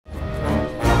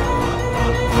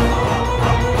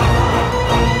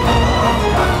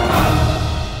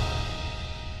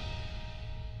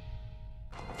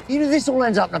You know, this all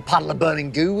ends up in a puddle of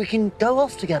burning goo. We can go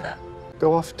off together.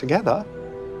 Go off together?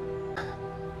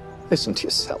 Listen to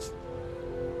yourself.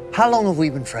 How long have we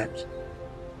been friends?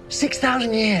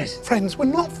 6,000 years. Friends? We're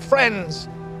not friends.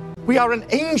 We are an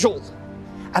angel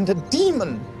and a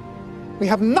demon. We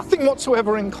have nothing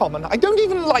whatsoever in common. I don't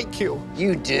even like you.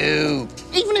 You do.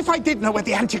 Even if I did know where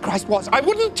the Antichrist was, I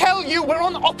wouldn't tell you. We're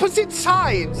on opposite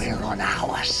sides. We're on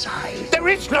our side. There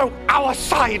is no our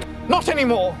side. Not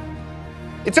anymore.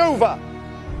 It's over.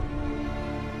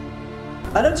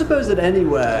 I don't suppose that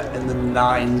anywhere in the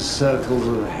 9 circles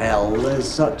of hell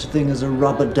there's such a thing as a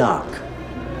rubber duck.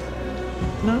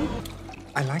 No?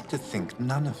 I like to think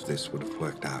none of this would have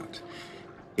worked out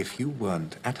if you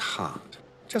weren't at heart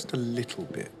just a little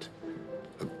bit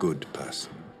a good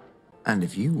person. And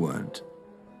if you weren't,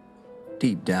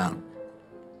 deep down,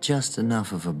 just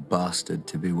enough of a bastard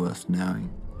to be worth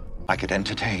knowing. I could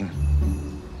entertain.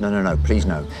 No, please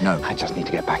no. I just need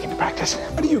to get back into practice.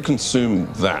 How do you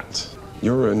consume that?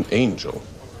 You're an angel.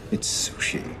 It's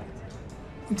sushi.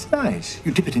 It's nice.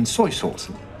 You dip it in soy sauce.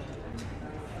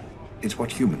 It's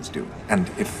what humans do. And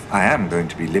if I am going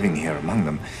to be living here among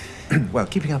them, well,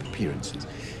 keeping up appearances.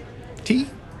 Tea?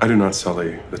 I do not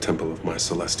sully the temple of my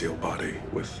celestial body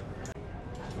with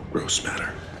gross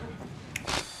matter.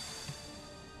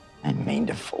 I didn't mean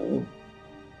to fool.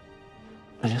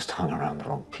 I just hung around the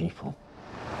wrong people.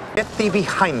 Get thee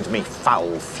behind me,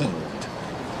 foul fiend.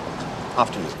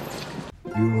 After you.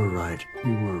 You were right.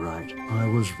 You were right. I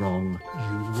was wrong.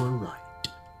 You were right.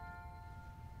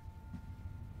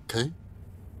 Okay.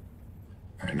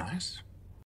 Very nice.